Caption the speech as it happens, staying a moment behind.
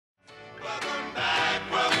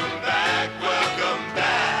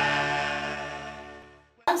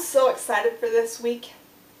excited for this week?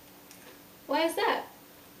 Why is that?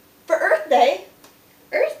 For Earth Day.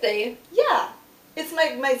 Earth Day? Yeah. It's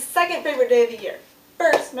my second favorite day of the year.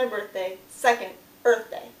 First, my birthday. Second,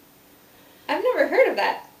 Earth Day. I've never heard of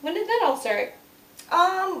that. When did that all start?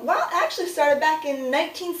 Well, it actually started back in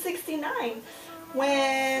 1969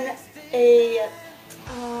 when it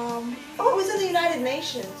was in the United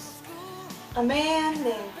Nations. A man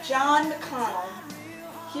named John McConnell,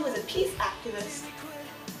 he was a peace activist.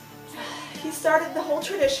 He started the whole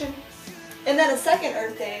tradition, and then a second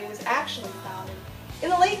Earth Day was actually founded in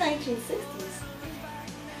the late 1960s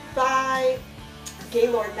by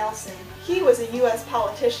Gaylord Nelson. He was a U.S.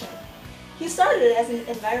 politician. He started it as an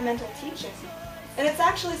environmental teaching, and it's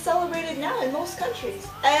actually celebrated now in most countries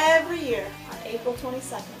every year on April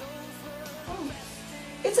 22nd.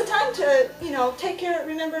 It's a time to,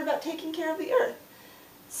 remember about taking care of the earth.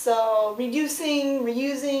 So reducing,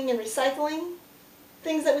 reusing, and recycling,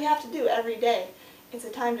 things that we have to do every day. It's a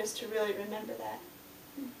time just to really remember that.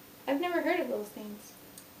 I've never heard of those things.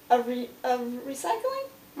 Of recycling?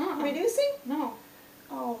 Reducing? No.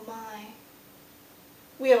 Oh my.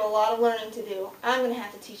 We have a lot of learning to do. I'm going to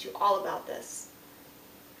have to teach you all about this.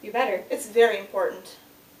 You better. It's very important.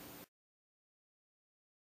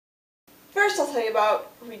 First, I'll tell you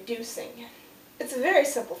about reducing. It's a very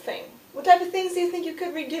simple thing. What type of things do you think you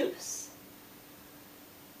could reduce?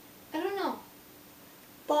 I don't know.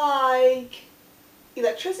 Like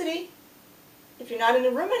electricity. If you're not in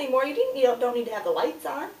a room anymore, you don't need to have the lights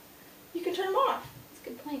on. You can turn them off. That's a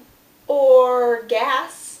good point. Or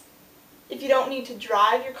gas. If you don't need to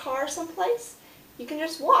drive your car someplace, you can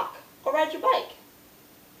just walk or ride your bike.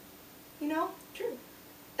 True.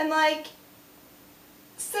 And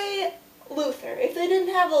say Luther, if they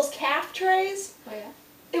didn't have those calf trays, Oh yeah?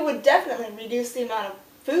 it would definitely reduce the amount of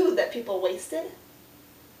food that people wasted.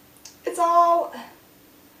 It's all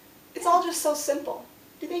just so simple.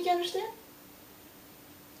 Do you think you understand?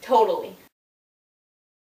 Totally.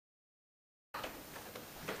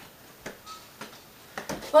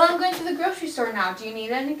 Well, I'm going to the grocery store now. Do you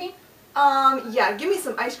need anything? Yeah, give me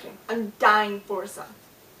some ice cream. I'm dying for some.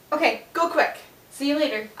 Okay. Go quick. See you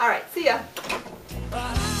later. Alright, see ya.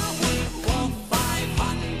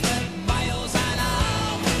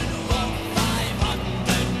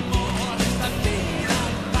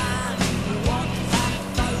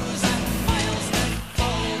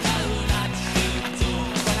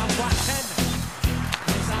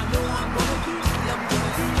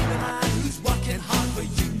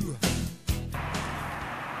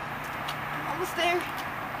 Almost there.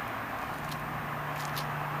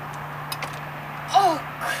 Oh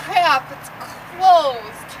crap, it's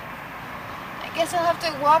closed. I guess I'll have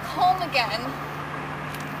to walk home again.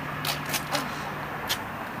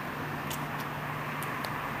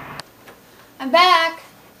 I'm back.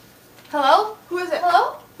 Hello? Who is it?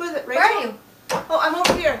 Hello? Who is it? Where Rachel? are you? Oh, I'm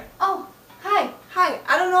over here. Oh, hi. Hi.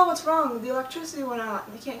 I don't know what's wrong. The electricity went out.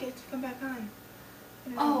 I can't get it to come back on.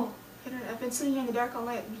 Oh. I've been sitting here in the dark all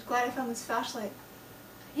night. I'm glad I found this flashlight.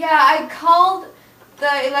 Yeah, I called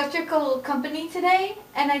the electrical company today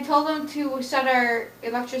and I told them to shut our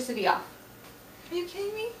electricity off. Are you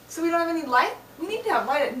kidding me? So we don't have any light? We need to have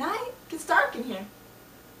light at night. It gets dark in here.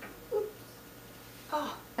 Oops.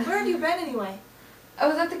 Oh, where have you been anyway? I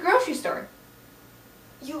was at the grocery store.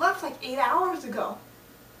 You left like 8 hours ago.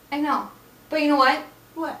 I know. But you know what?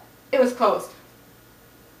 What? It was closed.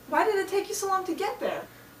 Why did it take you so long to get there?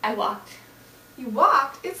 I walked. You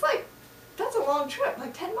walked? That's a long trip,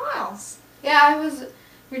 like 10 miles. Yeah, I was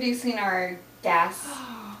reducing our gas.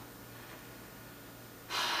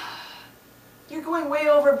 You're going way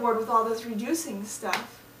overboard with all this reducing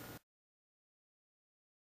stuff.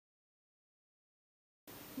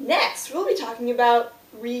 Next, we'll be talking about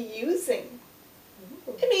reusing.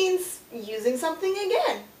 It means using something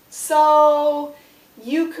again. So,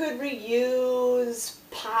 you could reuse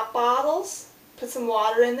pop bottles, put some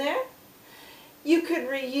water in there. You could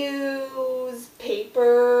reuse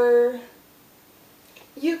paper.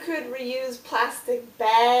 You could reuse plastic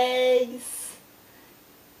bags.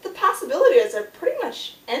 The possibilities are pretty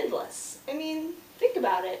much endless. I mean, think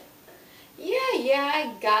about it. Yeah,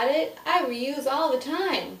 I got it. I reuse all the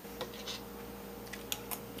time.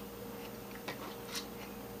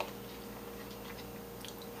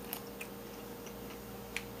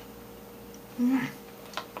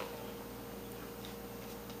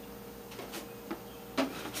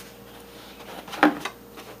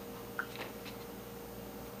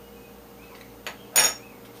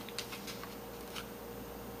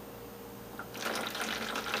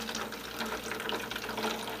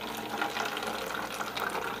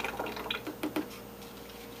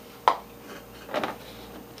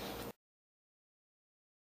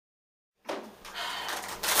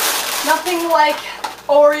 nothing like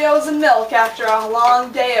Oreos and milk after a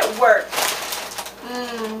long day at work.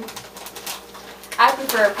 I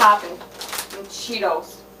prefer popping and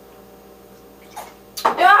Cheetos.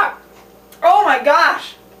 Yeah. Oh my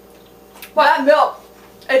gosh. That milk,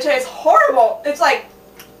 it tastes horrible. It's like,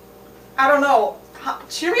 I don't know,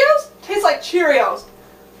 Cheerios? Tastes like Cheerios.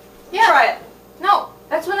 Yeah. Try it. No,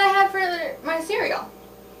 that's what I had for my cereal.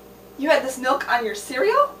 You had this milk on your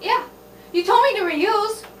cereal? Yeah. You told me to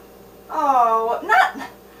reuse. Oh,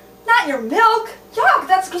 not your milk. Yuck,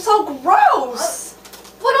 that's so gross.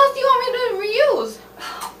 What else do you want me to reuse?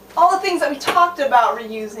 All the things that we talked about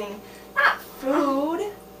reusing, not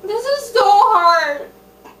food. This is so hard.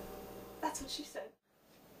 That's what she said.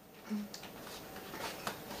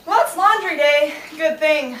 Well, it's laundry day. Good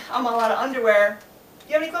thing I'm all out of underwear.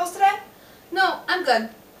 You have any clothes today? No, I'm good.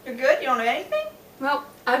 You're good? You don't have anything? Well,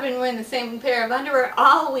 I've been wearing the same pair of underwear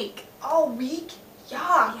all week. All week?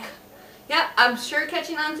 Yuck. Yeah, I'm sure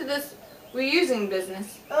catching on to this reusing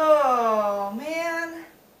business. Oh, man.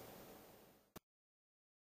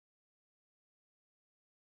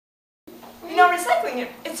 You know, recycling,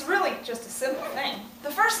 it's really just a simple thing.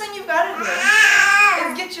 The first thing you've got to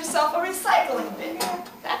do is get yourself a recycling bin.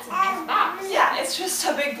 That's a nice box. Yeah, it's just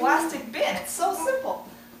a big plastic bin. It's so simple.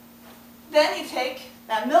 Then you take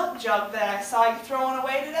that milk jug that I saw you throwing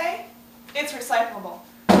away today. It's recyclable.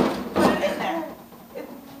 Put it in there.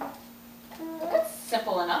 That's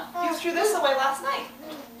simple enough. You threw this away last night.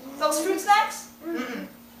 Those fruit snacks?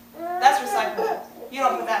 That's recyclable. You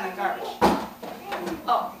don't put that in the garbage.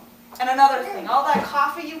 Oh, and another thing. All that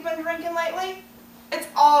coffee you've been drinking lately, it's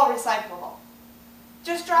all recyclable.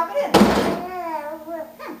 Just drop it in.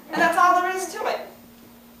 And that's all there is to it.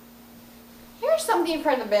 Here's something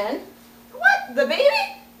for the bin. What? The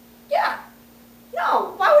baby? Yeah.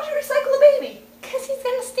 No, why would you recycle a baby? Because he's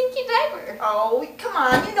got a stinky diaper. Oh, come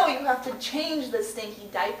on. You know you have to change the stinky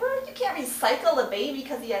diaper. You can't recycle a baby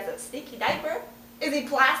because he has a stinky diaper. Is he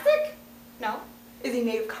plastic? No. Is he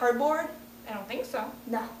made of cardboard? I don't think so.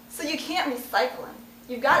 No. So you can't recycle him.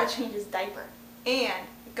 You've got to change his diaper. And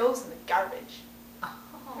it goes in the garbage.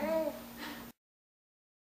 Oh.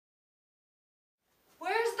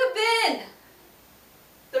 Where's the bin?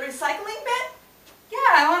 The recycling bin?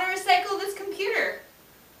 Yeah, I want to recycle this computer.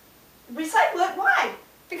 Recycle it? Why?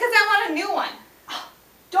 Because I want a new one.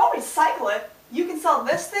 Don't recycle it. You can sell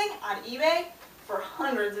this thing on eBay for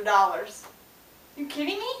hundreds of dollars. You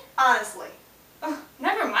kidding me? Honestly.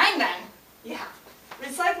 Never mind then. Yeah.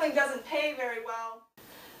 Recycling doesn't pay very well.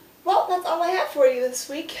 Well, that's all I have for you this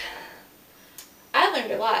week. I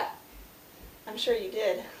learned a lot. I'm sure you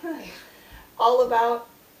did. All about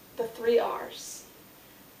the 3 R's.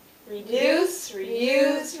 Reduce,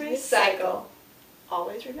 reuse, recycle.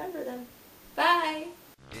 Always remember them. Bye.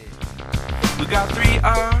 We got 3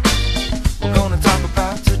 R's we're gonna talk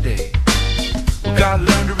about today. We gotta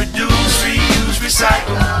learn to reduce, reuse,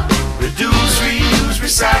 recycle. Reduce, reuse,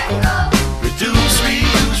 recycle. Reduce,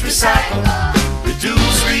 reuse, recycle.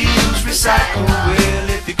 Reduce, reuse, recycle. Well,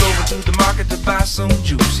 if you go into the market to buy some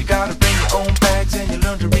juice, you gotta bring your own bags and you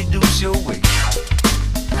learn to reduce your waste.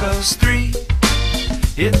 'Cause 3,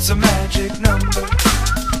 it's a magic number.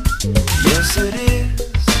 Yes, it is.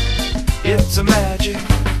 It's a magic.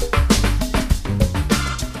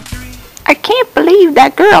 I can't believe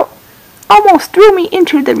that girl almost threw me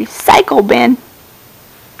into the recycle bin.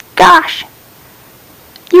 Gosh,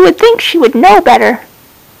 you would think she would know better.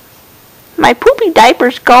 My poopy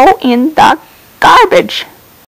diapers go in the garbage.